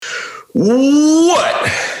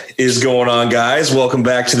What is going on, guys? Welcome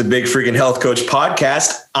back to the Big Freaking Health Coach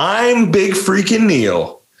podcast. I'm Big Freaking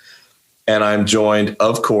Neil, and I'm joined,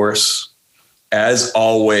 of course, as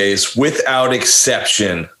always, without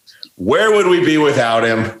exception. Where would we be without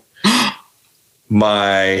him?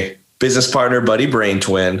 My business partner, buddy, brain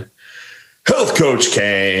twin, Health Coach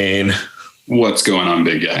Kane. What's going on,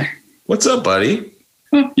 big guy? What's up, buddy?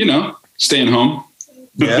 Staying home.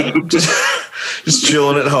 Yeah, just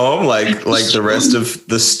chilling at home, like the rest of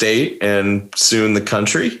the state and soon the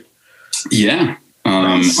country. Yeah.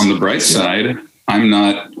 Nice. On the bright side, I'm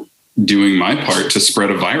not doing my part to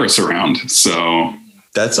spread a virus around, so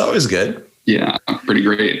that's always good. Yeah, pretty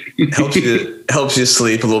great. helps you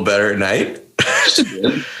sleep a little better at night. Just a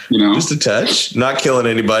bit, just a touch. Not killing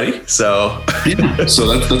anybody, so yeah.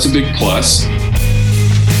 So that's a big plus.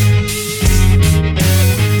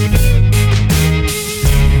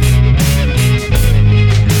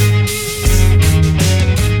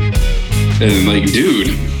 And dude,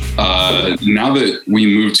 now that we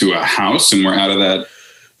moved to a house and we're out of that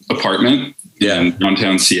apartment in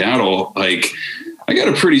downtown Seattle, I got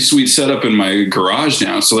a pretty sweet setup in my garage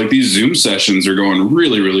now. So these Zoom sessions are going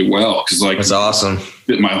really, really well. Cause that's awesome.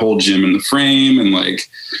 Fit my whole gym in the frame and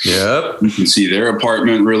yep. You can see their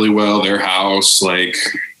apartment really well, their house.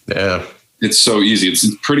 Yeah, it's so easy. It's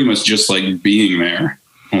pretty much just like being there,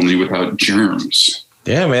 only without germs.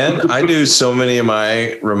 Yeah, man. I do so many of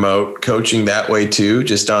my remote coaching that way too,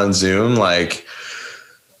 just on Zoom.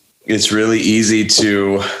 It's really easy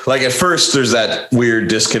to at first there's that weird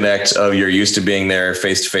disconnect of you're used to being there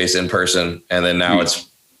face to face in person. And then now it's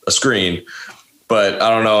a screen, but I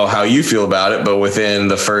don't know how you feel about it, but within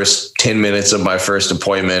the first 10 minutes of my first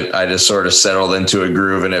appointment, I just sort of settled into a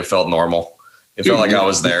groove and it felt normal. It felt like I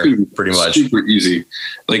was there pretty much. Super easy.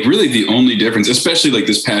 Really the only difference, especially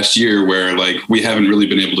this past year where we haven't really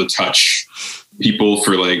been able to touch people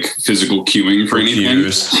for physical cueing for anything.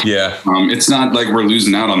 Yeah. It's not we're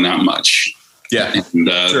losing out on that much. Yeah. And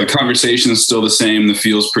the conversation is still the same. The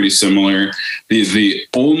feel's pretty similar. The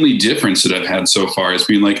only difference that I've had so far is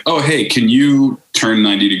being oh, hey, can you turn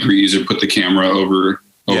 90 degrees or put the camera over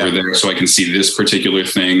there so I can see this particular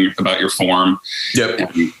thing about your form? Yep.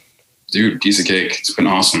 And, dude, piece of cake. It's been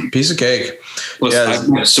awesome. Piece of cake. Plus,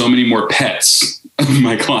 I've got so many more pets of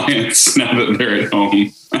my clients now that they're at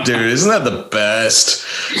home. Dude, isn't that the best?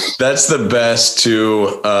 That's the best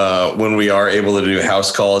too. When we are able to do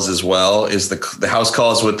house calls as well, is the house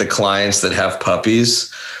calls with the clients that have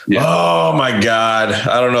puppies. Yeah. Oh my God.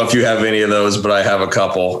 I don't know if you have any of those, but I have a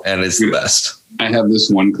couple and it's the best. I have this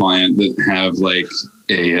one client that have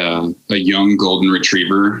a young golden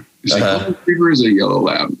retriever. Is it a golden retriever is a yellow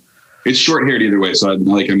lab? It's short haired either way. So I'm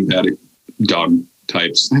bad at dog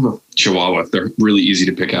types. I have a Chihuahua. They're really easy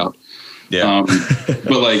to pick out. Yeah.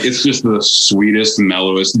 But it's just the sweetest,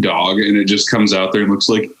 mellowest dog. And it just comes out there and looks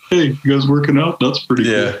like, hey, you guys working out? That's pretty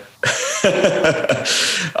cool.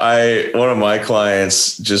 One of my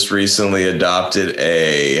clients just recently adopted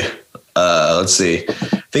I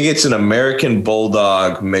think it's an American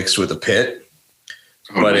Bulldog mixed with a pit,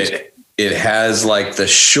 but it has the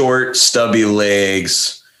short, stubby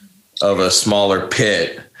legs of a smaller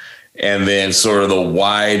pit, and then sort of the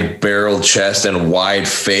wide barreled chest and wide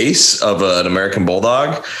face of an American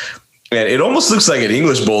Bulldog. And it almost looks like an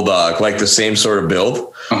English Bulldog, the same sort of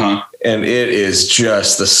build. And it is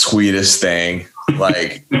just the sweetest thing.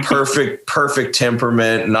 Perfect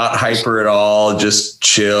temperament, not hyper at all, just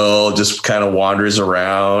chill, just kind of wanders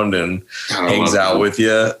around and hangs out with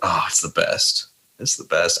you. Oh, it's the best. It's the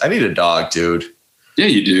best. I need a dog, dude. Yeah,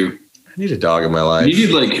 you do. I need a dog in my life.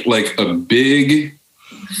 You need a big,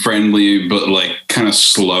 friendly, but kind of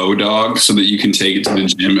slow dog so that you can take it to the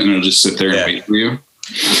gym and it'll just sit there and wait for you.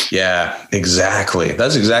 Yeah, exactly.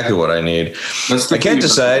 That's exactly what I need. I can't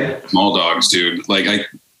decide. Small dogs, dude. I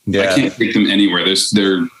can't take them anywhere.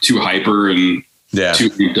 They're too hyper and too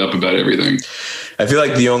beat up about everything. I feel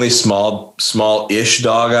like the only small-ish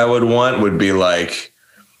dog I would want would be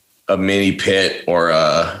a mini pit or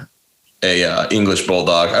a English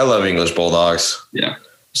Bulldog. I love English Bulldogs. Yeah.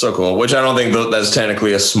 So cool. Which I don't think that's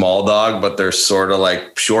technically a small dog, but they're sort of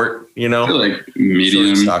short, They're medium, sort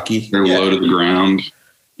of stocky. They're low to the ground.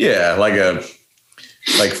 Yeah.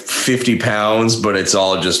 50 pounds, but it's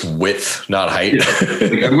all just width, not height.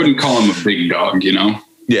 Yeah. I wouldn't call him a big dog,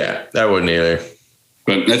 Yeah, I wouldn't either.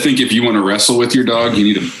 But I think if you want to wrestle with your dog, you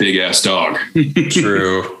need a big ass dog.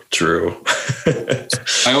 True.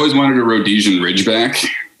 I always wanted a Rhodesian Ridgeback.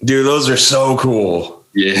 Dude, those are so cool.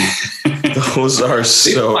 Yeah. Those are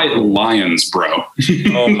so... They fight lions, bro.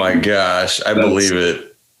 Oh my gosh. I believe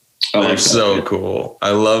it. They're so cool. I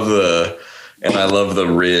love And I love the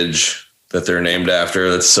ridge that they're named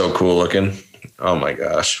after. That's so cool looking. Oh my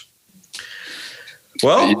gosh.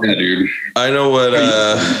 Well, yeah, dude. I know what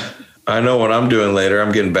I'm doing later.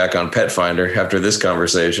 I'm getting back on Pet Finder after this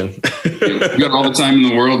conversation. You got all the time in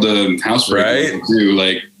the world to housebreak, right? Too.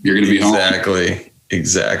 Like you're going to be home.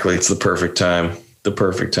 Exactly. It's the perfect time.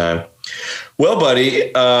 Well,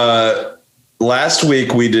 buddy, last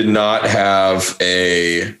week we did not buy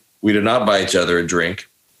each other a drink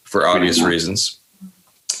for obvious reasons.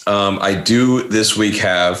 I do this week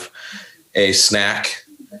have a snack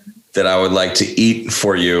that I would like to eat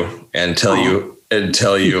for you and tell you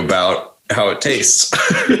about how it tastes.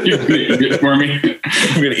 You're going to eat it for me?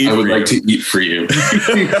 I'm going to eat I would like to eat for you.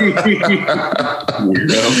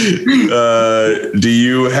 Do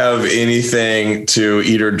you have anything to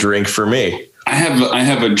eat or drink for me? I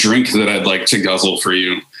have a drink that I'd like to guzzle for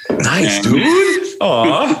you. Nice, dude.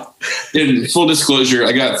 Aw. In full disclosure,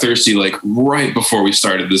 I got thirsty like right before we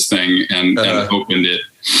started this thing and opened it.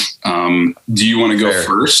 Do you want to go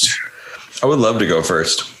first? I would love to go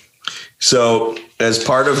first. So as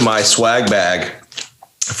part of my swag bag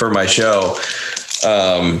for my show,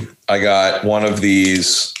 I got one of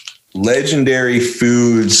these Legendary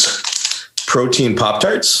Foods protein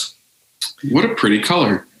Pop-Tarts. What a pretty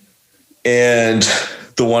color. And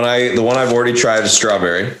the one I've already tried is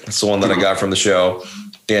strawberry. It's the one that I got from the show.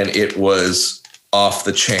 And it was off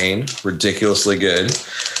the chain, ridiculously good.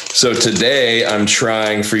 So today I'm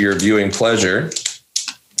trying, for your viewing pleasure,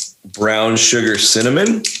 brown sugar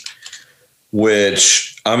cinnamon,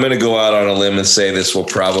 which I'm going to go out on a limb and say this will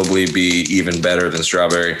probably be even better than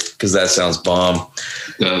strawberry because that sounds bomb.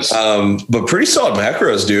 It does. But pretty solid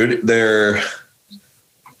macros, dude. They're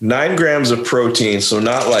 9 grams of protein, so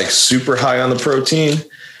not like super high on the protein,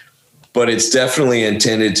 but it's definitely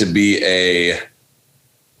intended to be a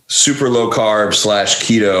super low carb /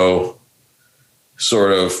 keto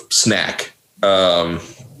sort of snack.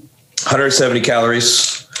 170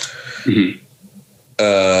 calories, 9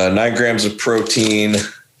 grams of protein,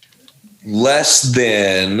 less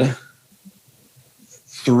than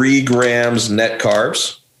 3 grams net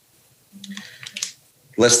carbs,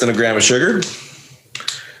 less than a gram of sugar.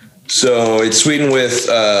 So it's sweetened with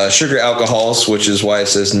sugar alcohols, which is why it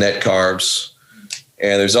says net carbs.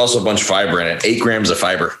 And there's also a bunch of fiber in it, 8 grams of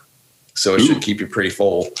fiber. So it should keep you pretty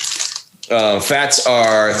full. Fats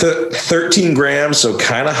are 13 grams, so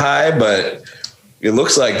kind of high, but it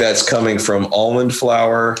looks like that's coming from almond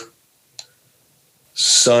flour,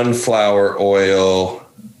 sunflower oil,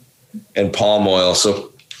 and palm oil.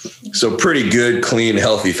 So pretty good, clean,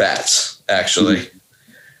 healthy fats, actually.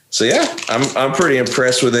 So yeah, I'm pretty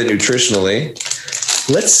impressed with it nutritionally.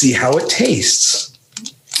 Let's see how it tastes.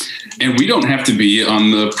 And we don't have to be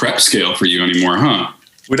on the prep scale for you anymore, huh?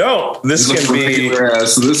 We don't. This can be.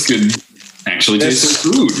 So this could actually taste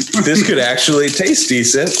like food. This could actually taste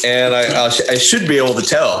decent, and I should be able to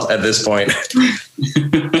tell at this point.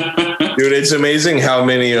 Dude, it's amazing how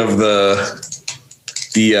many of the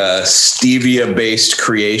stevia-based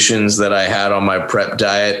creations that I had on my prep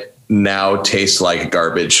diet now taste like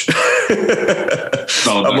garbage.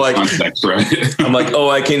 I'm like, context, right? I'm like, oh,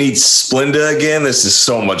 I can eat Splenda again. This is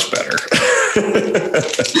so much better.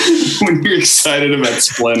 When you're excited about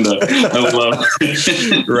Splenda, I love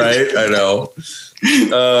it. Right? I know.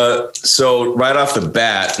 So right off the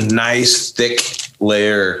bat, nice thick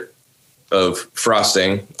layer of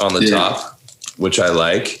frosting on the top, which I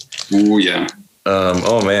like. Oh yeah.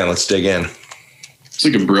 Oh man, let's dig in. It's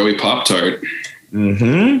like a broy Pop-Tart.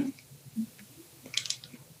 Mm-hmm.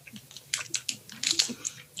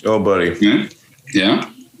 Oh, buddy. Yeah.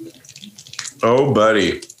 Oh,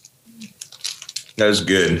 buddy. That is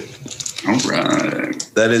good. All right.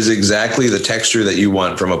 That is exactly the texture that you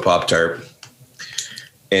want from a Pop-Tart.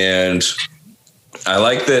 And I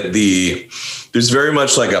like that there's very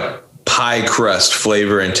much like a pie crust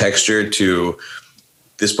flavor and texture to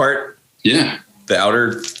this part. Yeah. The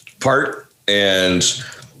outer part. And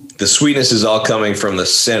the sweetness is all coming from the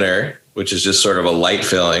center, which is just sort of a light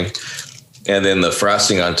filling. And then the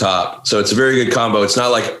frosting on top. So it's a very good combo. It's not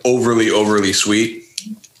like overly sweet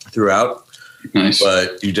throughout. Nice.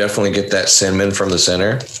 But you definitely get that cinnamon from the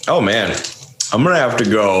center. Oh, man. I'm going to have to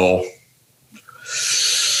go.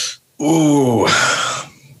 Ooh. I'm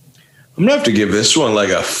going to have to give this one like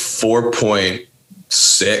a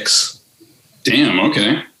 4.6. Damn.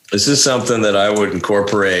 Okay. This is something that I would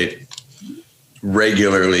incorporate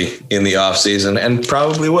regularly in the off season and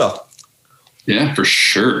probably will. Yeah, for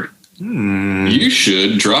sure. You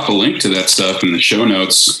should drop a link to that stuff in the show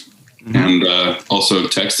notes. and also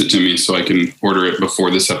text it to me so I can order it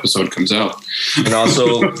before this episode comes out. And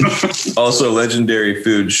also Legendary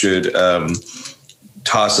Food should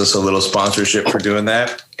toss us a little sponsorship for doing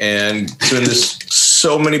that and doing this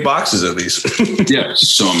so many boxes of these. Yeah,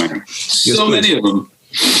 so many. So many of them.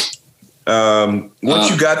 What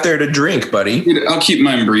you got there to drink, buddy? I'll keep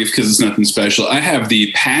mine brief because it's nothing special. I have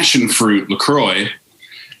the passion fruit LaCroix,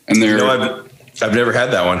 and they're I've never had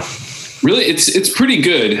that one. really it's pretty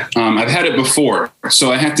good. I've had it before,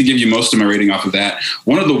 so I have to give you most of my rating off of that.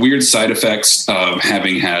 One of the weird side effects of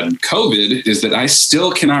having had COVID is that I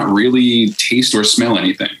still cannot really taste or smell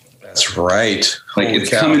anything. That's right. Like it's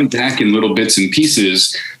coming back in little bits and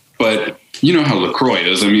pieces, but you know how LaCroix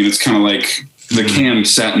is. I mean, it's kind of like the can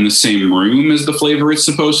sat in the same room as the flavor it's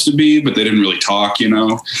supposed to be, but they didn't really talk, you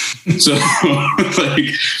know? So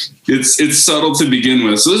like it's subtle to begin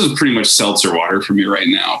with. So this is pretty much seltzer water for me right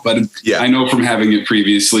now, but I know from having it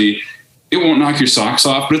previously, it won't knock your socks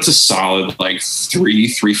off, but it's a solid like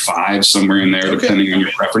 3.5 somewhere in there, depending on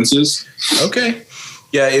your preferences. Okay.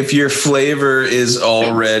 Yeah. If your flavor is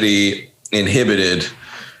already inhibited,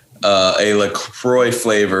 a LaCroix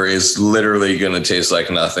flavor is literally going to taste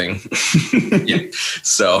like nothing.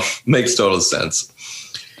 So makes total sense.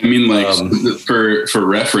 I mean, like for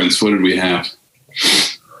reference, what did we have?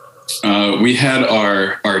 We had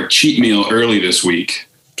our cheat meal early this week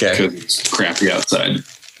because it's crappy outside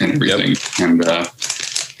and everything. Yep. And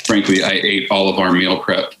frankly, I ate all of our meal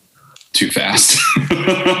prep too fast.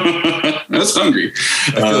 I was hungry.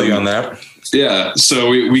 I feel you on that. Yeah, so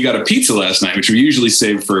we got a pizza last night, which we usually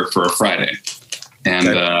save for a Friday. And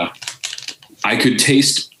I could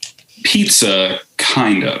taste pizza,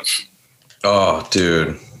 kind of. Oh,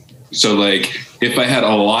 dude. So, like, if I had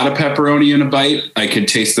a lot of pepperoni in a bite, I could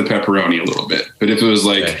taste the pepperoni a little bit. But if it was,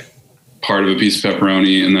 like, part of a piece of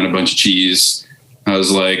pepperoni and then a bunch of cheese, I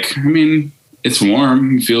was like, I mean, it's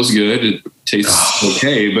warm. It feels good. It tastes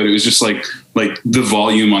okay. But it was just like the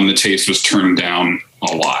volume on the taste was turned down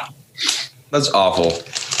a lot. That's awful.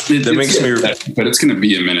 That makes me, but it's going to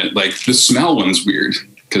be a minute. Like the smell one's weird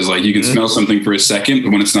because like you can smell something for a second,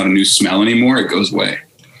 but when it's not a new smell anymore, it goes away.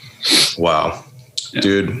 Wow,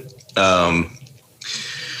 dude.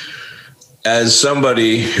 As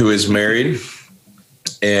somebody who is married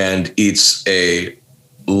and eats a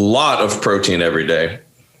lot of protein every day,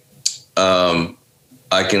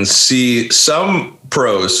 I can see some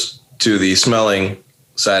pros to the smelling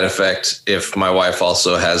side effect if my wife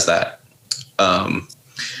also has that.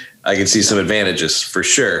 I can see some advantages for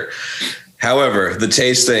sure. However, the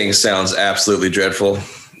taste thing sounds absolutely dreadful,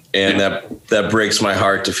 and that breaks my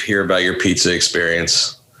heart to hear about your pizza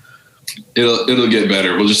experience. It'll get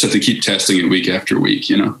better. We'll just have to keep testing it week after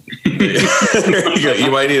week, you know. There you go.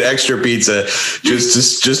 You might need extra pizza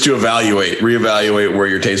just to reevaluate where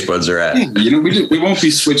your taste buds are at. You know, we won't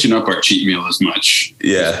be switching up our cheat meal as much.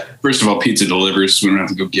 Yeah. First of all, pizza delivers, so we don't have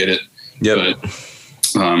to go get it. Yep.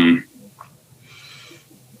 But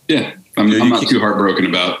yeah, I'm not too heartbroken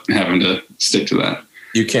about having to stick to that.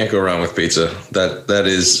 You can't go wrong with pizza. That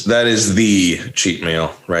is the cheat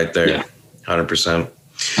meal right there. Yeah. 100%.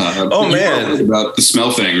 Man, about the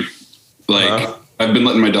smell thing. Like I've been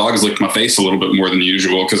letting my dogs lick my face a little bit more than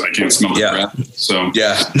usual because I can't smell the breath. So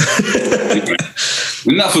anyway,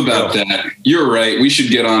 enough about that. You're right. We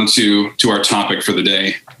should get on to our topic for the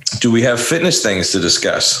day. Do we have fitness things to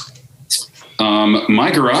discuss?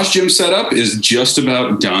 My garage gym setup is just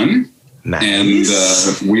about done.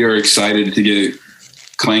 Nice. And we are excited to get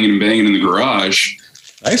clanging and banging in the garage.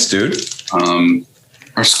 Nice, dude.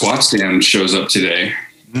 Our squat stand shows up today,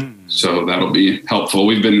 so that'll be helpful.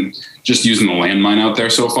 We've been just using the landmine out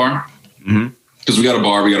there so far because we got a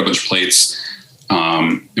bar, we got a bunch of plates,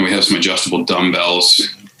 and we have some adjustable dumbbells.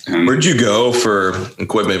 And where'd you go for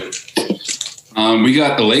equipment? We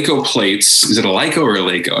got Eleiko plates. Is it Eleiko or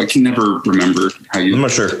Eleiko? I can never remember how you. I'm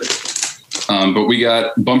not sure. But we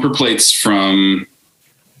got bumper plates from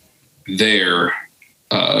there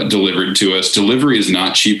delivered to us. Delivery is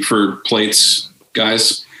not cheap for plates,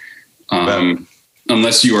 guys.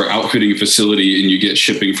 Unless you are outfitting a facility and you get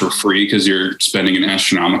shipping for free because you're spending an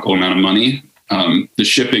astronomical amount of money. The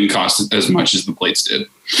shipping costs as much as the plates did.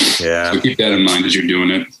 Yeah. So keep that in mind as you're doing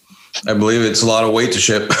it. I believe it's a lot of weight to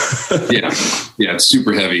ship. Yeah, it's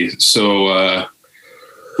super heavy. So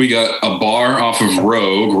we got a bar off of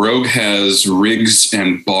Rogue. Rogue has rigs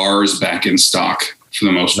and bars back in stock for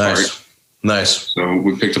the most part. Nice. So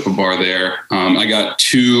we picked up a bar there. I got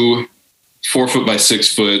 2 4-foot by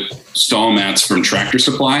 6-foot stall mats from Tractor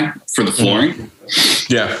Supply for the flooring.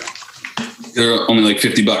 Yeah. They're only like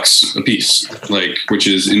 $50 a piece, which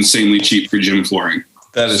is insanely cheap for gym flooring.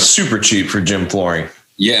 That is super cheap for gym flooring.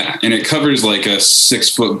 Yeah, and it covers like a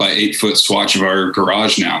 6 foot by 8 foot swatch of our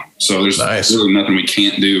garage now. So there's really nothing we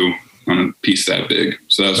can't do on a piece that big.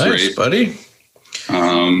 So that was great, buddy.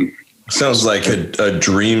 Sounds like a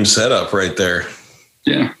dream setup right there.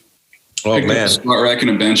 Yeah. Oh man, a squat rack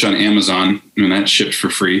and a bench on Amazon, and that shipped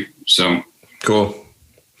for free. So cool.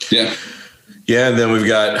 Yeah. Yeah, and then we've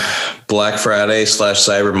got Black Friday /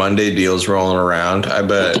 Cyber Monday deals rolling around. I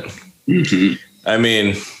bet. Mm-hmm. I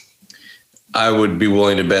mean, I would be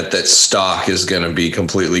willing to bet that stock is going to be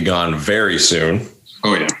completely gone very soon.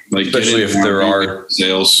 Oh yeah, like especially if there are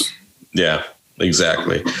sales. Yeah,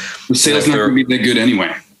 exactly. The sales not going to be that good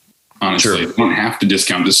anyway. Honestly, True. You don't have to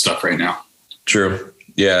discount this stuff right now. True.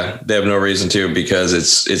 Yeah, they have no reason to because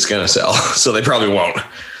it's going to sell. So they probably won't.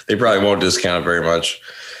 They probably won't discount it very much.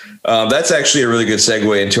 That's actually a really good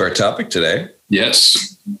segue into our topic today.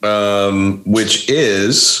 Yes. Which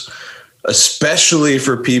is especially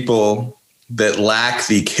for people that lack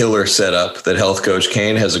the killer setup that Health Coach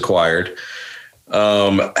Kane has acquired.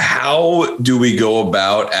 How do we go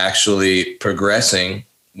about actually progressing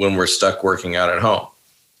when we're stuck working out at home?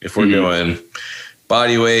 If we're doing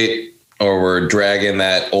body weight or we're dragging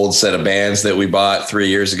that old set of bands that we bought 3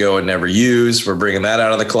 years ago and never used, we're bringing that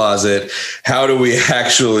out of the closet. How do we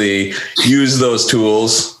actually use those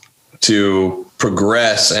tools to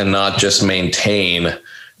progress and not just maintain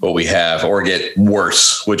what we have or get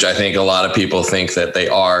worse, which I think a lot of people think that they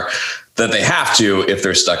have to if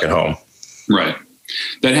they're stuck at home. Right.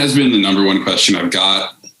 That has been the number one question I've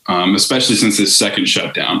got, especially since this second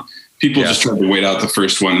shutdown. People just tried to wait out the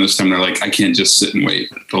first one. This time they're like, I can't just sit and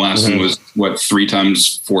wait. The last one was 4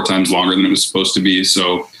 times longer than it was supposed to be.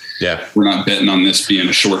 So we're not betting on this being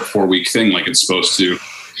a short 4-week thing like it's supposed to.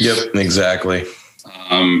 Yep, exactly.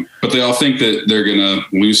 But they all think that they're going to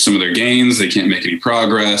lose some of their gains. They can't make any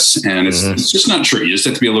progress. And it's just not true. You just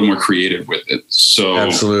have to be a little more creative with it. So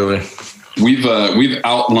absolutely. We've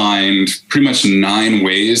outlined pretty much 9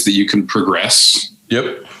 ways that you can progress.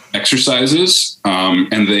 Yep. Exercises,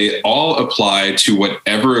 and they all apply to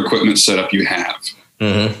whatever equipment setup you have.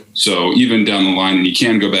 So even down the line, when you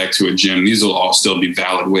can go back to a gym, these will all still be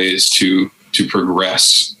valid ways to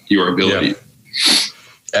progress your ability. Yep.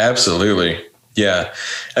 Absolutely. Yeah.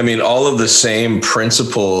 I mean, all of the same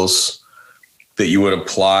principles that you would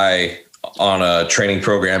apply on a training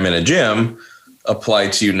program in a gym apply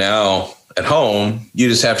to you now at home. You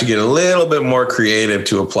just have to get a little bit more creative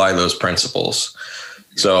to apply those principles.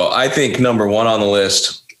 So I think number 1 on the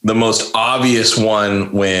list, the most obvious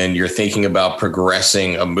one when you're thinking about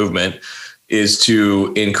progressing a movement is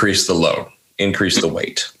to increase the load, increase the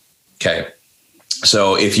weight. Okay.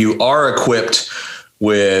 So if you are equipped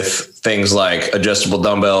with things like adjustable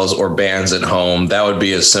dumbbells or bands at home, that would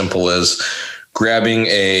be as simple as grabbing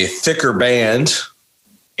a thicker band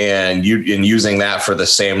and using that for the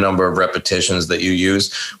same number of repetitions that you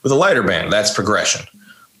use with a lighter band. That's progression.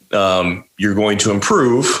 You're going to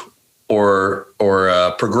improve or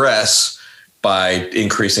progress by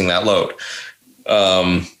increasing that load.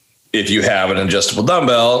 If you have an adjustable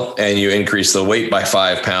dumbbell and you increase the weight by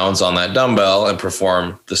 5 pounds on that dumbbell and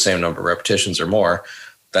perform the same number of repetitions or more,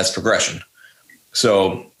 that's progression.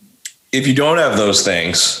 So if you don't have those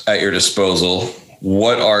things at your disposal,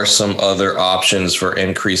 what are some other options for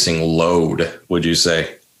increasing load, would you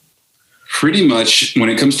say? Pretty much when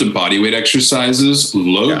it comes to body weight exercises,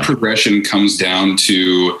 load progression comes down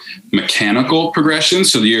to mechanical progression.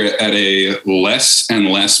 So you're at a less and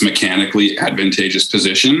less mechanically advantageous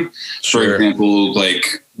position. Sure. For example,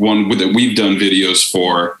 like one that we've done videos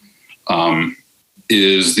for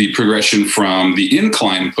is the progression from the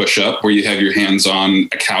incline push-up where you have your hands on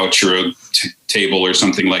a couch or a table or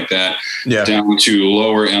something like that, down to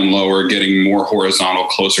lower and lower, getting more horizontal,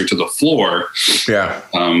 closer to the floor. Yeah.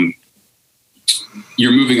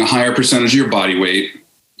 You're moving a higher percentage of your body weight.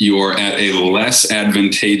 You're at a less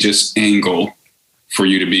advantageous angle for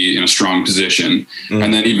you to be in a strong position.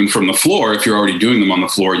 And then even from the floor, if you're already doing them on the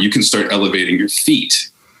floor, you can start elevating your feet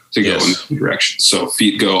to go in the direction. So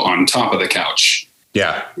feet go on top of the couch.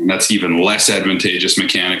 Yeah. And that's even less advantageous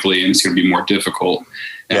mechanically, and it's going to be more difficult.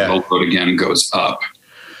 And the load again goes up.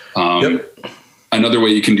 Another way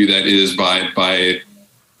you can do that is by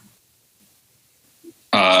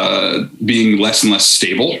being less and less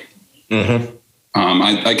stable.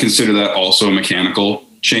 I consider that also a mechanical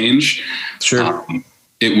change. Sure.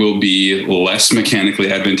 It will be less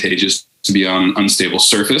mechanically advantageous to be on unstable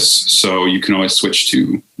surface. So you can always switch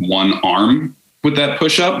to one arm with that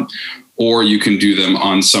push up, or you can do them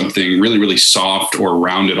on something really, really soft or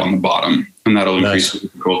rounded on the bottom. and that'll increase the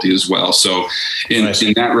difficulty as well. So in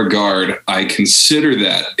that regard, I consider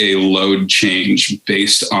that a load change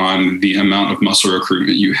based on the amount of muscle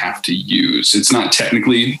recruitment you have to use. It's not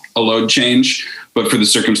technically a load change, but for the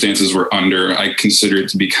circumstances we're under, I consider it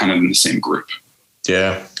to be kind of in the same group.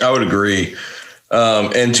 Yeah, I would agree.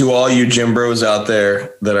 And to all you gym bros out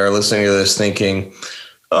there that are listening to this thinking,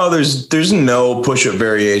 oh, there's no push-up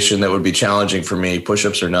variation that would be challenging for me.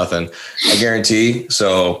 Push-ups are nothing. I guarantee.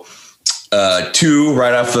 So 2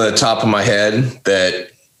 right off the top of my head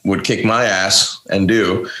that would kick my ass and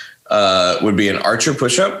do would be an archer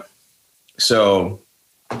push-up. So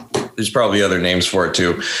there's probably other names for it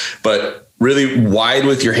too, but really wide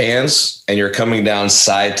with your hands and you're coming down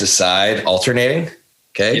side to side, alternating.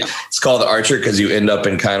 Okay. Yeah. It's called the archer because you end up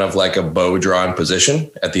in kind of like a bow drawn position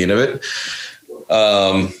at the end of it.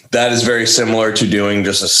 That is very similar to doing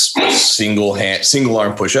just a single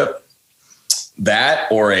arm push-up.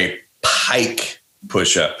 That or a pike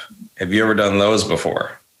push-up. Have you ever done those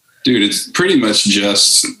before? Dude, it's pretty much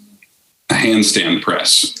just a handstand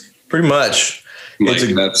press. Pretty much.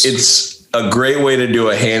 It's a great way to do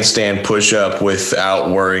a handstand push-up without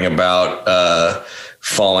worrying about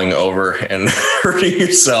falling over and hurting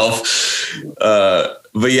yourself.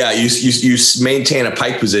 But yeah, you maintain a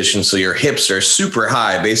pike position so your hips are super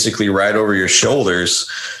high, basically right over your shoulders,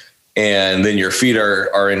 and then your feet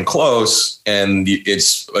are in close, and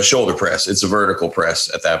it's a shoulder press. It's a vertical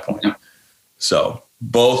press at that point. Yeah. So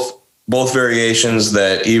both variations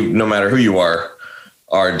that no matter who you are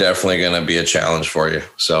definitely going to be a challenge for you.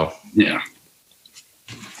 So yeah.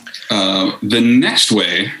 The next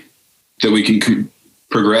way that we can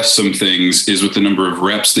progress some things is with the number of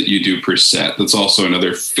reps that you do per set. That's also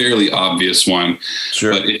another fairly obvious one.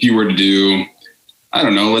 Sure. But if you were to do, I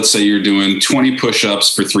don't know, let's say you're doing 20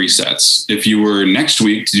 push-ups for 3 sets. If you were next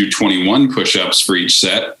week to do 21 push-ups for each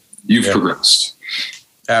set, you've progressed.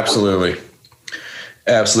 Absolutely.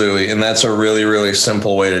 And that's a really, really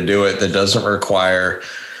simple way to do it that doesn't require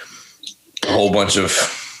a whole bunch of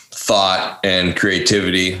thought and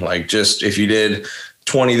creativity. Like just if you did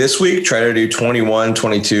 20 this week, try to do 21,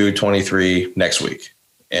 22, 23 next week,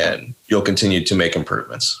 and you'll continue to make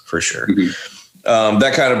improvements for sure. Mm-hmm.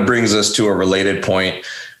 That kind of brings us to a related point.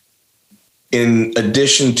 In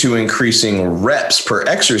addition to increasing reps per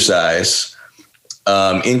exercise,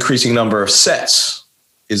 increasing number of sets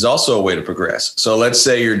is also a way to progress. So let's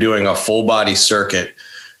say you're doing a full body circuit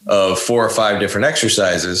of 4 or 5 different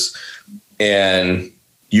exercises, and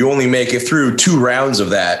you only make it through 2 rounds of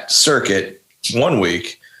that circuit one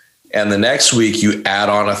week, and the next week you add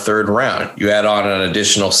on a 3rd round. You add on an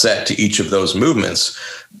additional set to each of those movements.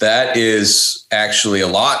 That is actually a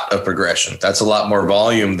lot of progression. That's a lot more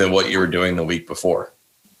volume than what you were doing the week before.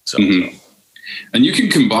 So, and you can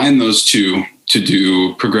combine those two to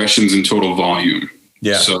do progressions in total volume.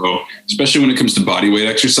 Yeah. So especially when it comes to body weight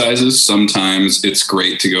exercises, sometimes it's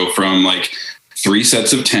great to go from like 3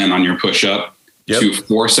 sets of 10 on your push-up to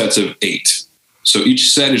 4 sets of 8. So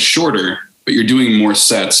each set is shorter, but you're doing more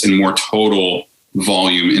sets and more total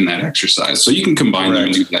volume in that exercise. So you can combine them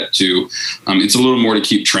and do that too. It's a little more to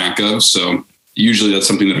keep track of. So usually that's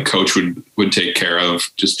something that a coach would take care of,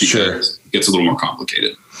 just because it gets a little more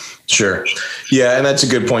complicated. Sure. Yeah. And that's a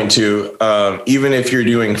good point too. Even if you're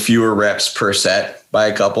doing fewer reps per set by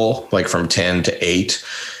a couple, like from 10 to 8,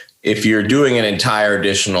 if you're doing an entire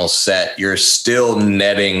additional set, you're still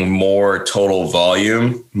netting more total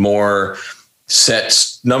volume, more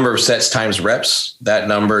sets, number of sets times reps. That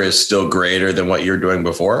number is still greater than what you're doing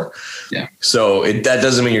before. Yeah. So that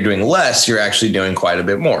doesn't mean you're doing less. You're actually doing quite a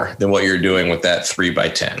bit more than what you're doing with that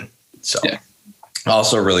 3x10. So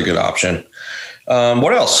also a really good option.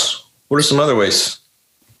 What else? What are some other ways?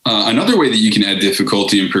 Another way that you can add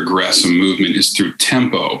difficulty and progress a movement is through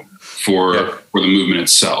tempo for the movement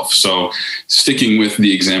itself. So sticking with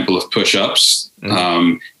the example of push-ups,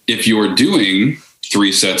 if you're doing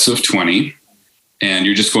 3 sets of 20, and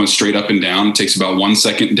you're just going straight up and down, it takes about 1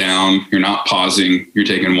 second down. You're not pausing. You're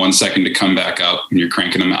taking 1 second to come back up, and you're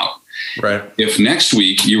cranking them out. Right. If next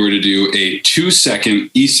week you were to do a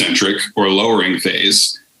 2-second eccentric or lowering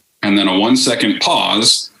phase, and then a 1 second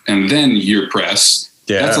pause, and then your press,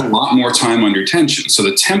 that's a lot more time under tension. So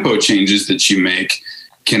the tempo changes that you make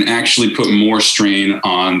can actually put more strain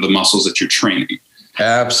on the muscles that you're training.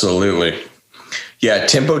 Absolutely. Yeah,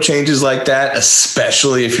 tempo changes like that,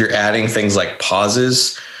 especially if you're adding things like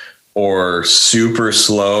pauses or super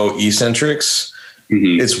slow eccentrics,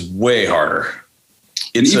 it's way harder.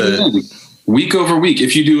 It's week over week.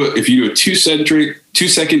 If you do a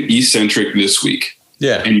 2-second eccentric this week,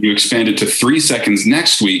 Yeah. and you expand it to 3 seconds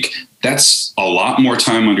next week, that's a lot more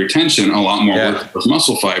time under tension, a lot more work with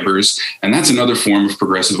muscle fibers. And that's another form of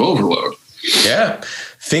progressive overload. Yeah.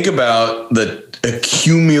 Think about the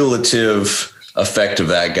cumulative effect of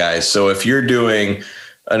that, guys. So if you're doing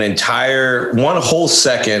an entire 1 whole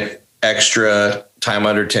second extra time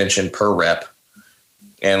under tension per rep,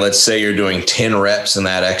 and let's say you're doing 10 reps in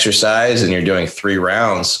that exercise and you're doing 3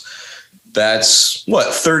 rounds, that's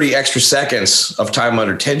 30 extra seconds of time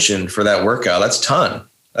under tension for that workout. That's a ton.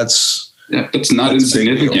 That's not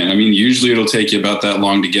insignificant. I mean, usually it'll take you about that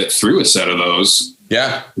long to get through a set of those.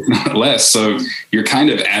 Yeah. Not less. So you're kind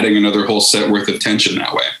of adding another whole set worth of tension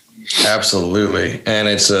that way. Absolutely. And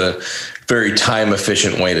it's a very time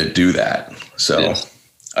efficient way to do that. So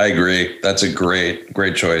I agree. That's a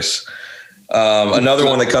great choice. Another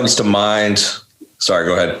one that comes to mind. Sorry,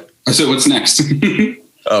 go ahead. So what's next?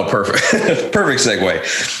 Oh, perfect. Perfect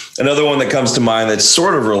segue. Another one that comes to mind that's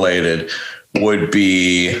sort of related would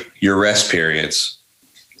be your rest periods.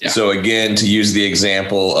 Yeah. So again, to use the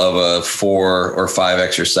example of a 4 or 5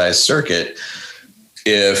 exercise circuit,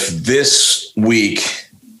 if this week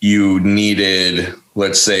you needed,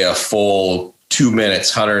 let's say, a full 2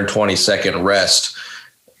 minutes, 120 second rest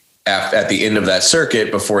at the end of that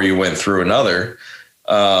circuit before you went through another,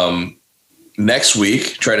 next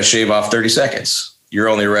week, try to shave off 30 seconds. You're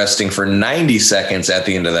only resting for 90 seconds at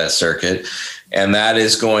the end of that circuit. And that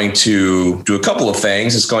is going to do a couple of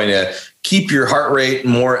things. It's going to keep your heart rate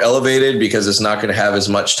more elevated because it's not going to have as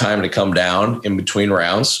much time to come down in between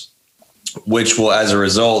rounds, which will, as a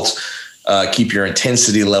result, keep your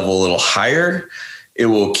intensity level a little higher. It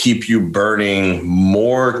will keep you burning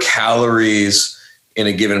more calories in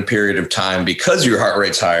a given period of time because your heart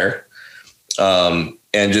rate's higher. And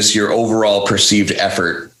just your overall perceived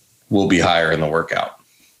effort will be higher in the workout.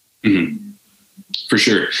 Mm-hmm. For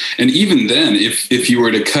sure. And even then, if you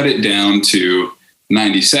were to cut it down to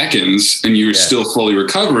 90 seconds and you're still fully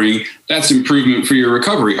recovering, that's improvement for your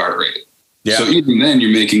recovery heart rate. Yeah. So even then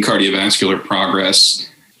you're making cardiovascular progress.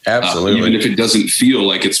 Absolutely. Even if it doesn't feel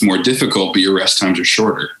like it's more difficult, but your rest times are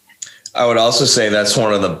shorter. I would also say that's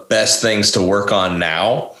one of the best things to work on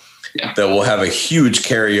now that will have a huge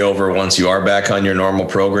carryover once you are back on your normal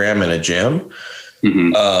program in a gym.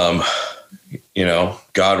 Mm-hmm.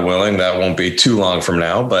 God willing, that won't be too long from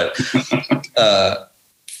now, but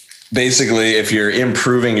basically if you're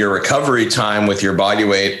improving your recovery time with your body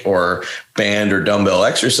weight or band or dumbbell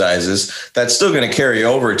exercises, that's still going to carry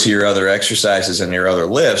over to your other exercises and your other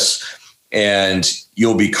lifts. And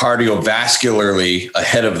you'll be cardiovascularly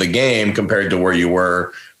ahead of the game compared to where you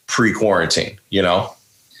were pre-quarantine,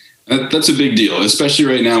 That's a big deal, especially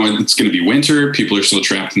right now. It's going to be winter. People are still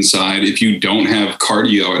trapped inside. If you don't have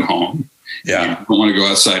cardio at home, you don't want to go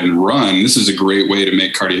outside and run, this is a great way to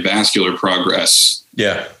make cardiovascular progress.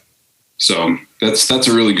 Yeah. So that's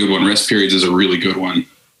a really good one. Rest periods is a really good one.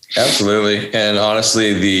 Absolutely. And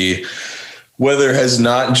honestly, the weather has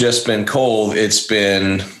not just been cold. It's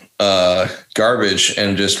been garbage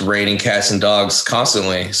and just raining cats and dogs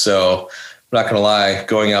constantly. So I'm not going to lie,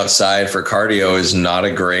 going outside for cardio is not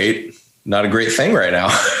a great thing right now.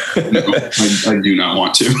 No, I do not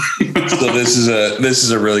want to. So this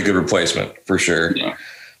is a really good replacement for sure. Yeah.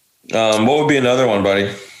 What would be another one,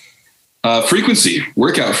 buddy? Frequency,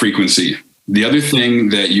 workout frequency. The other thing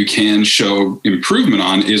that you can show improvement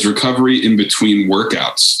on is recovery in between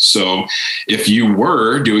workouts. So if you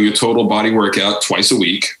were doing a total body workout twice a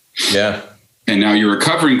week, and now you're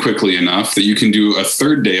recovering quickly enough that you can do a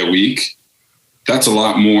third day a week, that's a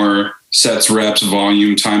lot more sets, reps,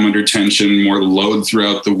 volume, time under tension, more load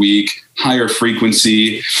throughout the week, higher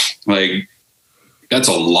frequency. Like that's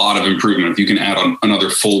a lot of improvement if you can add on another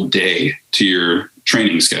full day to your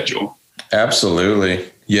training schedule. Absolutely.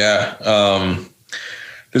 Yeah.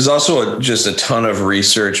 There's also just a ton of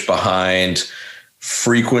research behind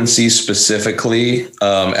frequency specifically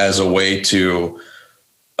as a way to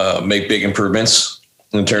make big improvements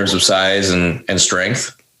in terms of size and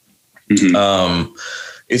strength. Mm-hmm.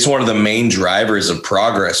 It's one of the main drivers of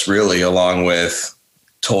progress, really, along with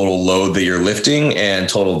total load that you're lifting and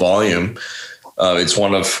total volume. It's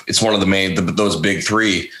one of the those big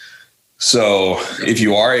three. So if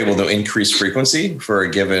you are able to increase frequency for a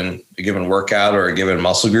given workout or a given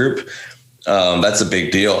muscle group, that's a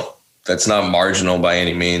big deal. That's not marginal by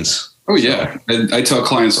any means. Oh yeah. I tell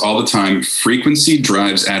clients all the time, frequency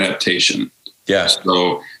drives adaptation. Yeah.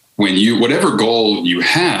 So whatever goal you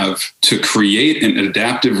have to create an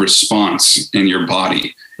adaptive response in your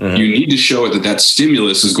body, mm-hmm. you need to show it that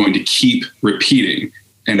stimulus is going to keep repeating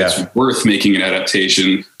and it's worth making an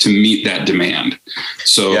adaptation to meet that demand.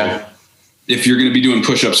 So if you're going to be doing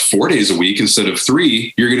push-ups 4 days a week instead of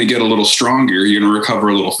 3, you're going to get a little stronger. You're going to recover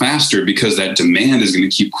a little faster because that demand is going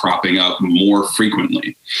to keep cropping up more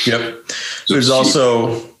frequently. Yep. There's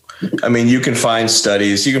also, I mean, you can find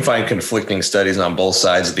conflicting studies on both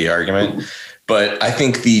sides of the argument, but I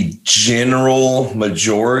think the general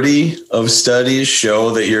majority of studies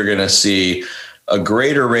show that you're going to see a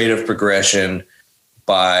greater rate of progression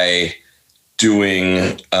by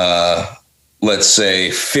doing, let's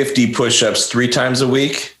say 50 push-ups 3 times a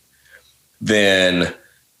week than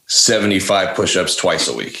 75 push-ups twice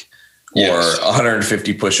a week, or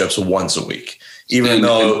 150 push-ups once a week. Even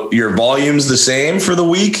though your volume's the same for the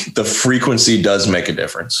week, the frequency does make a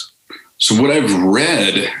difference. So what I've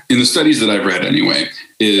read in the studies that I've read anyway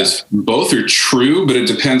is both are true, but it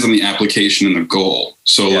depends on the application and the goal.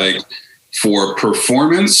 So like for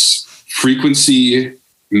performance, frequency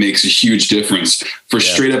makes a huge difference. For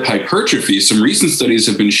straight up hypertrophy, some recent studies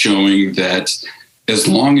have been showing that as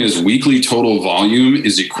long as weekly total volume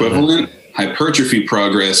is equivalent, hypertrophy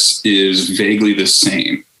progress is vaguely the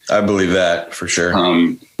same. I believe that for sure.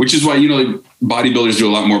 Which is why, bodybuilders do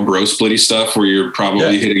a lot more bro splitty stuff where you're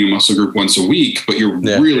probably hitting a muscle group once a week, but you're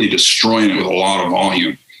really destroying it with a lot of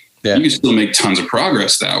volume. You can still make tons of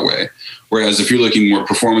progress that way. Whereas if you're looking more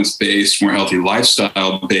performance-based, more healthy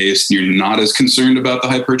lifestyle-based, you're not as concerned about the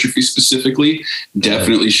hypertrophy specifically,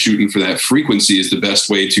 definitely shooting for that frequency is the best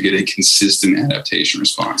way to get a consistent adaptation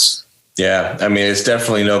response. Yeah. I mean, it's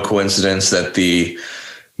definitely no coincidence that the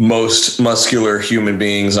most muscular human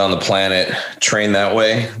beings on the planet train that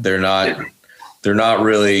way. They're not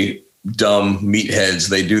really dumb meatheads.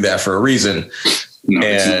 They do that for a reason. No,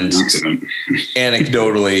 and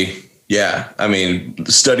anecdotally, I mean,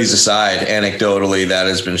 studies aside, anecdotally, that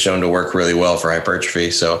has been shown to work really well for hypertrophy.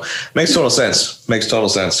 So makes total sense. Another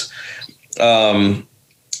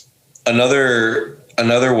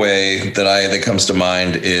way that comes to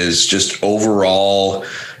mind is just overall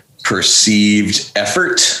perceived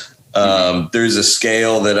effort. There's a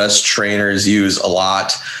scale that us trainers use a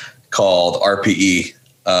lot called RPE,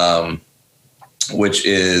 which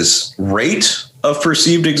is rate of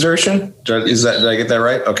perceived exertion. Did I get that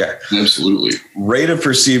right? Okay. Absolutely. Rate of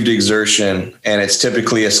perceived exertion. And it's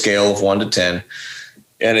typically a scale of 1 to 10.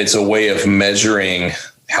 And it's a way of measuring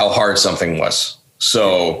how hard something was.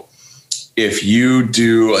 So if you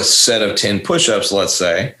do a set of 10 push-ups, let's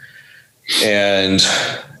say, and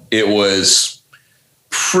it was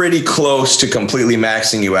pretty close to completely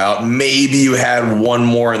maxing you out, maybe you had one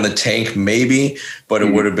more in the tank, but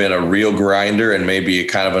it would have been a real grinder and maybe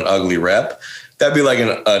kind of an ugly rep. That'd be like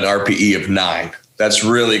an RPE of 9. That's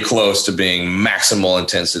really close to being maximal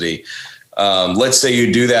intensity. Let's say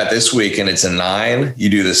you do that this week and it's a 9. You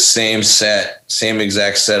do the same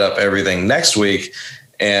exact setup, everything next week,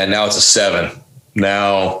 and now it's a 7.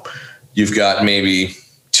 Now you've got maybe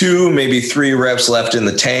 2, maybe 3 reps left in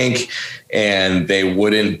the tank, and they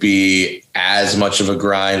wouldn't be as much of a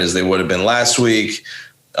grind as they would have been last week.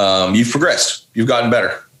 You've progressed. You've gotten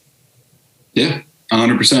better. Yeah.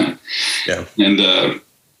 100%. Yeah. And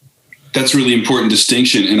that's really important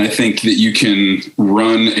distinction. And I think that you can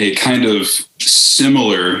run a kind of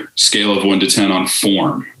similar scale of 1 to 10 on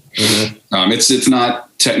form. Mm-hmm. It's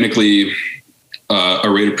not technically a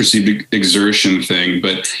rate of perceived exertion thing,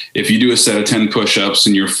 but if you do a set of 10 push-ups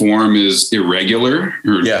and your form is irregular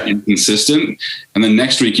or inconsistent, and then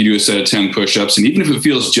next week you do a set of 10 push-ups, and even if it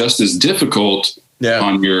feels just as difficult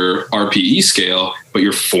on your RPE scale, but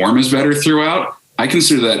your form is better throughout, I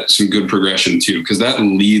consider that some good progression too, because that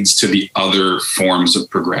leads to the other forms of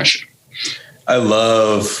progression. I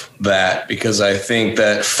love that because I think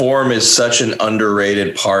that form is such an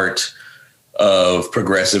underrated part of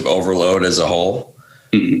progressive overload as a whole.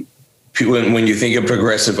 Mm-hmm. When you think of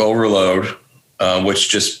progressive overload, which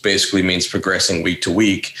just basically means progressing week to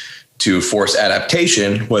week to force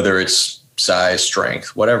adaptation, whether it's size,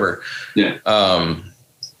 strength, whatever.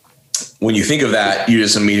 When you think of that, you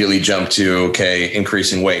just immediately jump to,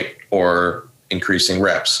 increasing weight or increasing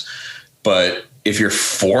reps. But if your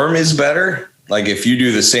form is better, like if you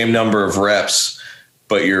do the same number of reps,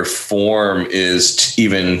 but your form is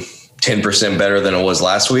even 10% better than it was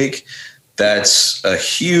last week, that's a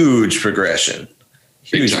huge progression.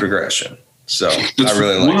 So that's I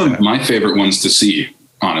really like one that. Of my favorite ones to see,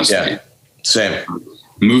 honestly. Yeah, same.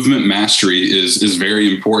 Movement mastery is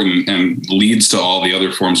very important and leads to all the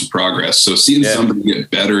other forms of progress. So seeing somebody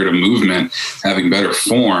get better at a movement, having better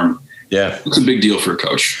form, it's a big deal for a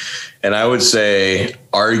coach. And I would say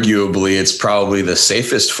arguably it's probably the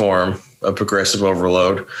safest form of progressive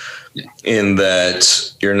overload in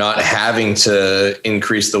that you're not having to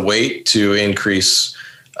increase the weight to increase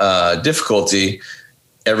difficulty.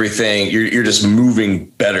 everything, you're just moving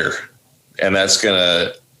better, and that's going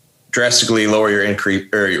to drastically lower your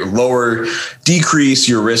decrease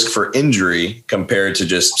your risk for injury compared to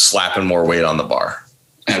just slapping more weight on the bar.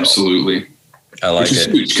 Absolutely. I like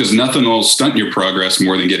it. Because nothing will stunt your progress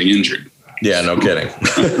more than getting injured. Yeah, no kidding.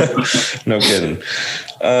 No kidding.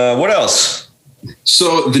 What else?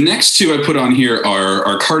 So the next two I put on here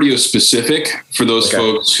are cardio specific for those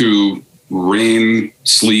folks who rain,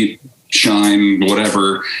 sleet, shine,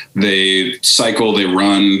 whatever. They cycle, they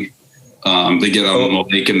run, they get out on the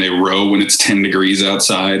lake and they row when it's 10 degrees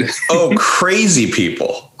outside. Oh, crazy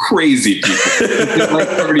people. Crazy people. It's like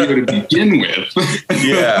cardio to begin with.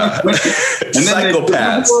 Yeah. And then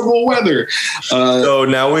psychopaths. Horrible weather. So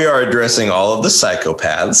now we are addressing all of the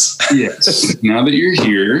psychopaths. Yes. Now that you're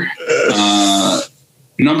here,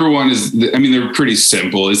 number one is, they're pretty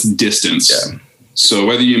simple. It's distance. Yeah. So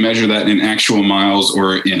whether you measure that in actual miles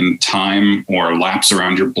or in time or laps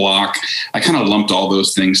around your block, I kind of lumped all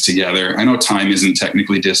those things together. I know time isn't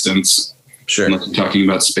technically distance. Sure. Unless I'm talking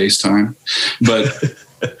about space time, but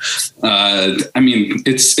it's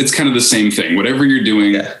kind of the same thing. Whatever you're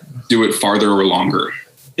doing, do it farther or longer.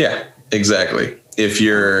 Yeah, exactly. It's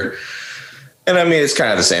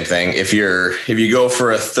kind of the same thing. If you go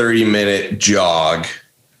for a 30-minute jog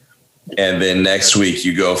and then next week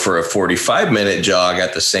you go for a 45-minute jog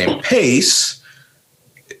at the same pace,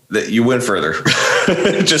 that you win further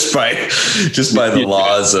just by the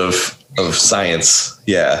laws of science.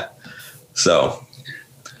 Yeah. So,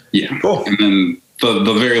 yeah. Cool. And then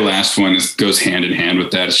the very last one goes hand in hand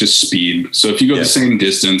with that. It's just speed. So if you go the same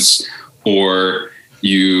distance, or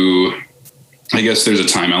I guess there's a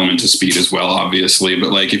time element to speed as well, obviously,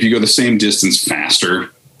 but like if you go the same distance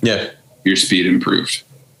faster, your speed improved.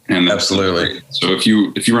 And absolutely. So if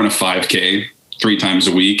you run a 5K 3 times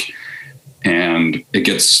a week and it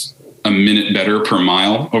gets a minute better per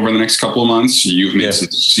mile over the next couple of months, you've made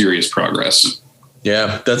some serious progress.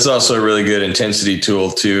 Yeah, that's also a really good intensity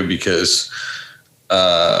tool too, because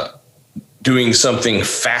doing something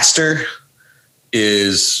faster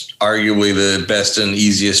is arguably the best and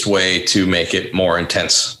easiest way to make it more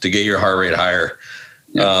intense, to get your heart rate higher.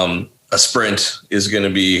 Yeah. A sprint is going to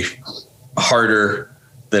be harder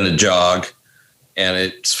than a jog, and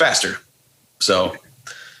it's faster. So,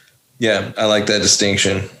 yeah, I like that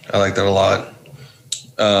distinction. I like that a lot.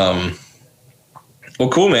 Well,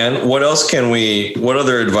 cool, man. What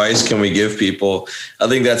other advice can we give people? I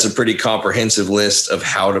think that's a pretty comprehensive list of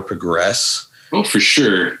how to progress. Well, for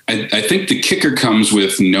sure. I think the kicker comes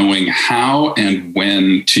with knowing how and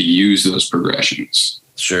when to use those progressions.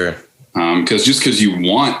 Sure. Because you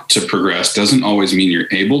want to progress doesn't always mean you're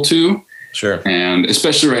able to. Sure. And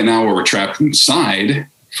especially right now where we're trapped inside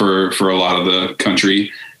for a lot of the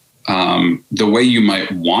country, the way you might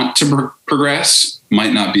want to progress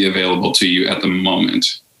might not be available to you at the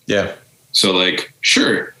moment. Yeah. So like,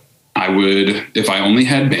 sure, I would, if I only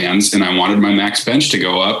had bands and I wanted my max bench to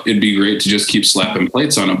go up, it'd be great to just keep slapping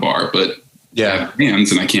plates on a bar, but I have bands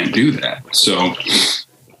and I can't do that. So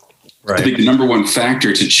I think the number one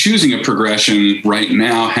factor to choosing a progression right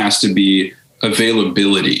now has to be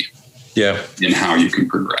availability. Yeah. In how you can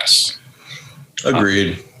progress.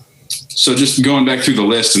 Agreed. So just going back through the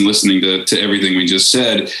list and listening to everything we just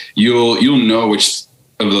said, you'll know which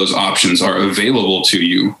of those options are available to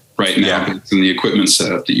you right now in the equipment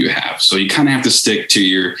setup that you have. So you kind of have to stick to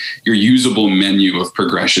your usable menu of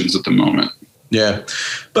progressions at the moment. Yeah.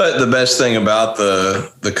 But the best thing about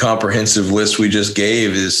the comprehensive list we just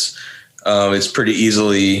gave is it's pretty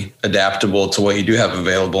easily adaptable to what you do have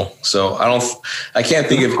available. So I can't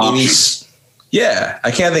think of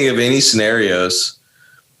any scenarios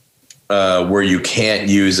where you can't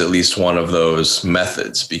use at least one of those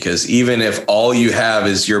methods, because even if all you have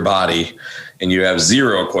is your body and you have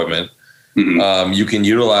zero equipment, you can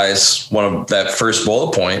utilize one of that first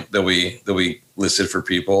bullet point that we listed for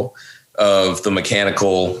people of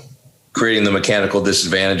creating the mechanical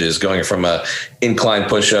disadvantages, going from a incline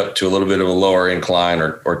push-up to a little bit of a lower incline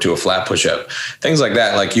or to a flat push-up, things like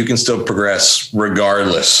that. Like you can still progress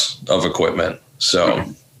regardless of equipment. So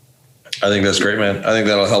I think that's great, man. I think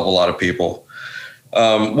that'll help a lot of people.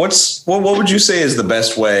 What would you say is the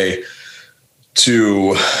best way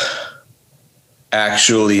to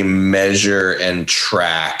actually measure and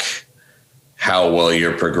track how well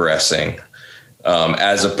you're progressing,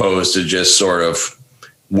 as opposed to just sort of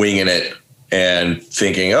winging it and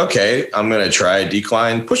thinking, okay, I'm going to try a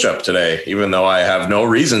decline push-up today, even though I have no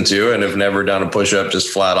reason to and have never done a push-up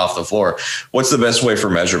just flat off the floor? What's the best way for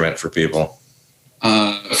measurement for people?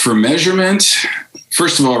 For measurement,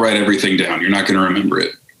 first of all, write everything down. You're not going to remember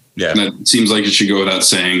it. Yeah. That seems like it should go without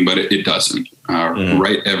saying, but it doesn't.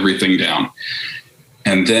 Write everything down.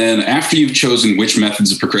 And then after you've chosen which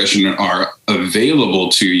methods of progression are available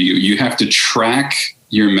to you, you have to track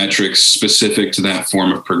your metrics specific to that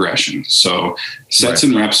form of progression. So sets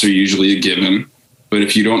and reps are usually a given, but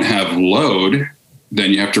if you don't have load,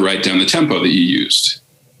 then you have to write down the tempo that you used.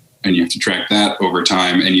 And you have to track that over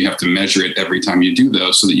time, and you have to measure it every time you do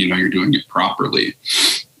those so that you know you're doing it properly.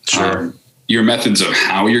 Sure. Your methods of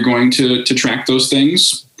how you're going to track those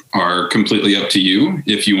things are completely up to you.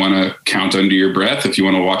 If you want to count under your breath, if you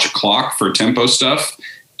want to watch a clock for tempo stuff,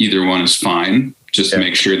 either one is fine. Just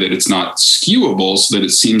make sure that it's not skewable so that it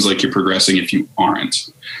seems like you're progressing if you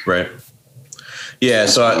aren't. Right. Yeah.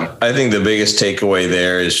 So I think the biggest takeaway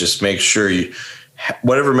there is just make sure you,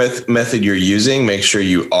 whatever method you're using, make sure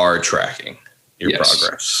you are tracking your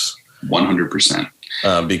progress.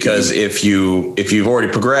 100%. Because if you've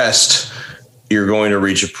already progressed, you're going to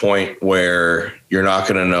reach a point where you're not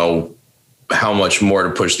going to know how much more to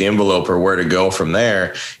push the envelope or where to go from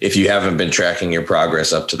there if you haven't been tracking your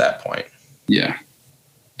progress up to that point. Yeah,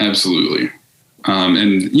 absolutely.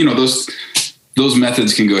 And those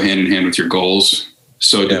methods can go hand in hand with your goals.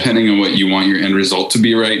 So depending on what you want your end result to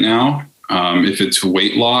be right now, if it's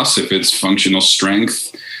weight loss, if it's functional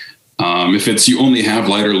strength, if it's you only have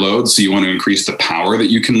lighter loads, so you want to increase the power that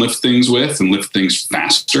you can lift things with and lift things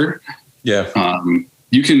faster. Yeah.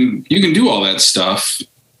 You can do all that stuff.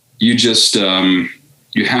 You just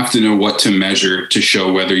you have to know what to measure to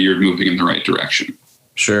show whether you're moving in the right direction.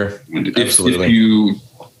 Sure. And if you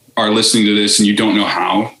are listening to this and you don't know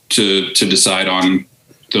how to decide on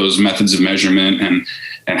those methods of measurement and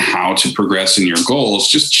how to progress in your goals,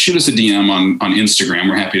 just shoot us a DM on Instagram.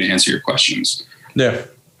 We're happy to answer your questions. Yeah.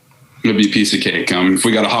 It'll be a piece of cake. If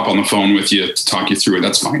we got to hop on the phone with you to talk you through it,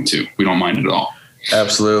 that's fine too. We don't mind at all.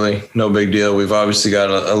 Absolutely. No big deal. We've obviously got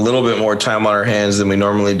a little bit more time on our hands than we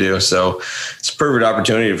normally do. So it's a perfect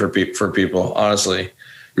opportunity for people, honestly.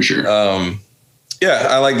 For sure. Yeah,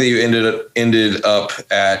 I like that you ended up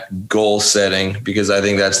at goal setting, because I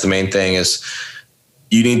think that's the main thing is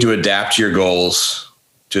you need to adapt your goals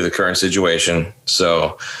to the current situation.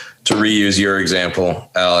 So to reuse your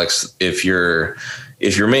example, Alex, if your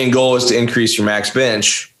main goal is to increase your max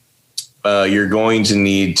bench, you're going to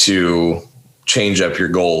need to change up your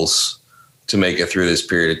goals to make it through this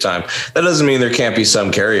period of time. That doesn't mean there can't be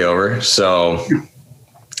some carryover. So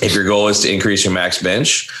if your goal is to increase your max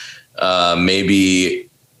bench, maybe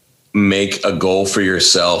make a goal for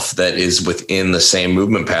yourself that is within the same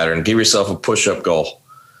movement pattern. Give yourself a push-up goal.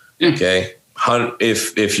 Yeah. Okay.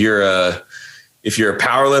 If you're a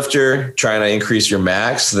power lifter trying to increase your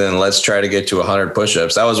max, then let's try to get to 100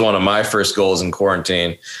 push-ups. That was one of my first goals in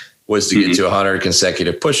quarantine, was to get to 100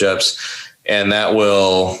 consecutive push-ups. And that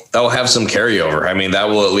will have some carryover. I mean, that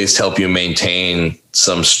will at least help you maintain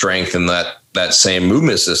some strength in that same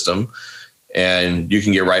movement system. And you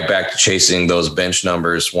can get right back to chasing those bench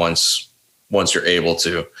numbers once you're able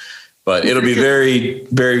to. But it'll be very,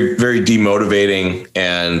 very, very demotivating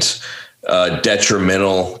and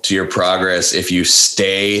detrimental to your progress if you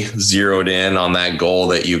stay zeroed in on that goal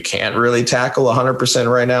that you can't really tackle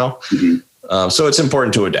 100% right now. Mm-hmm. So it's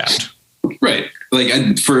important to adapt. Right.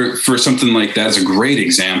 Like for something like that is a great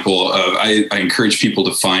example of, I encourage people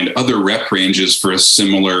to find other rep ranges for a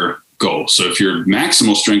similar goal. So if your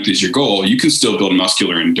maximal strength is your goal, you can still build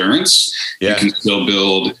muscular endurance. Yeah. You can still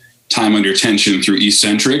build time under tension through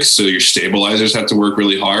eccentrics. So your stabilizers have to work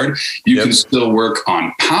really hard. You can still work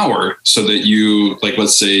on power so that you, like,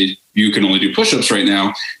 let's say you can only do push-ups right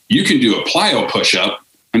now. You can do a plyo push-up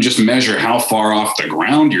and just measure how far off the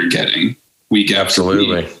ground you're getting week after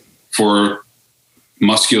week for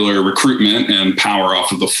muscular recruitment and power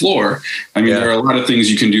off of the floor. I mean, there are a lot of things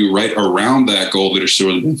you can do right around that goal that are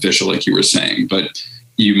sort of beneficial, like you were saying, but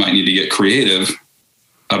you might need to get creative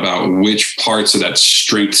about which parts of that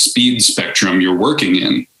strength speed spectrum you're working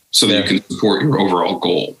in so that you can support your overall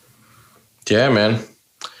goal. Yeah, man.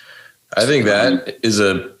 I think that is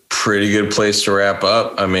a pretty good place to wrap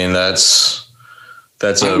up. I mean, that's I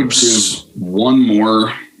would give one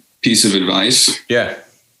more piece of advice. Yeah.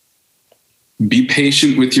 Be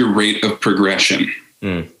patient with your rate of progression.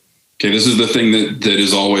 Okay, this is the thing that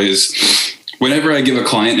is always, whenever I give a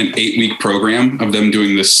client an 8-week program of them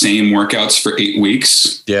doing the same workouts for 8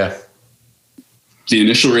 weeks, the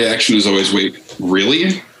initial reaction is always, wait,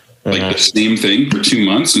 really? Like the same thing for 2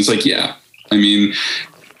 months? And it's like, yeah. I mean,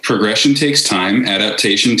 progression takes time,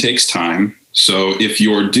 adaptation takes time. So if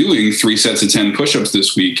you're doing 3 sets of 10 push-ups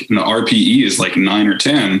this week and the RPE is like 9 or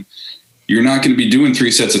 10, you're not going to be doing 3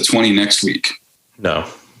 sets of 20 next week. No.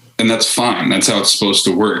 And that's fine. That's how it's supposed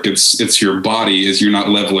to work. It's your body is you're not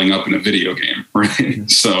leveling up in a video game, right?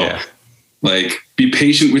 So like be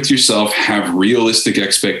patient with yourself, have realistic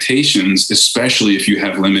expectations, especially if you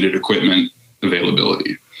have limited equipment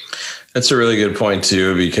availability. That's a really good point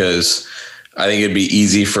too, because I think it'd be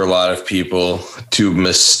easy for a lot of people to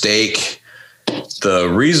mistake the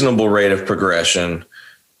reasonable rate of progression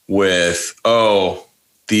with, oh,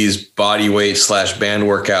 these body weight / band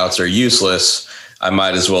workouts are useless. I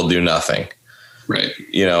might as well do nothing. Right.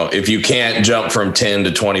 You know, if you can't jump from 10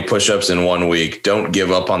 to 20 push-ups in 1 week, don't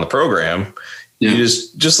give up on the program. Yeah. You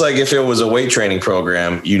just like if it was a weight training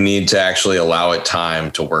program, you need to actually allow it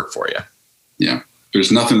time to work for you. Yeah.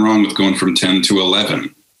 There's nothing wrong with going from 10 to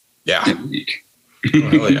 11. Yeah. In a week.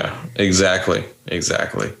 Well, yeah, exactly.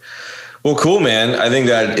 Well, cool, man. I think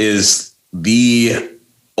that is the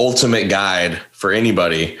ultimate guide for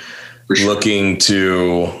anybody looking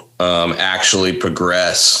to actually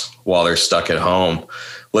progress while they're stuck at home.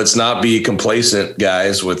 Let's not be complacent,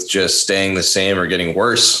 guys, with just staying the same or getting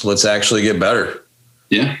worse. Let's actually get better.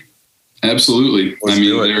 Yeah, absolutely.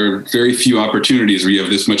 There are very few opportunities where you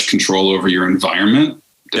have this much control over your environment,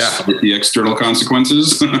 despite the external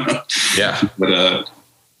consequences. Yeah. But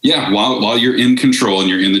while you're in control and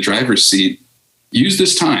you're in the driver's seat, use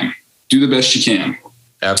this time. Do the best you can.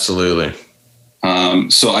 Absolutely.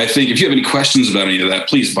 So I think if you have any questions about any of that,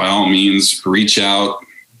 please, by all means, reach out,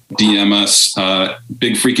 DM us,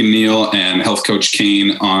 Big Freaking Neil and Health Coach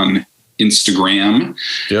Kane on Instagram.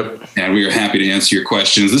 Yep. And we are happy to answer your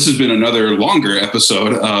questions. This has been another longer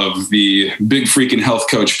episode of the Big Freaking Health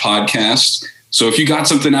Coach podcast. So if you got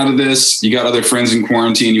something out of this, you got other friends in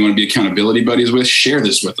quarantine you want to be accountability buddies with, share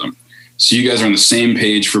this with them. So you guys are on the same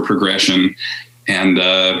page for progression, and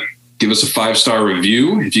give us a 5-star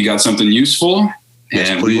review if you got something useful. Yes,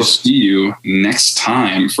 and please. We will see you next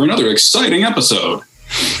time for another exciting episode.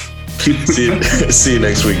 See you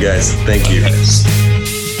next week, guys. Thank you.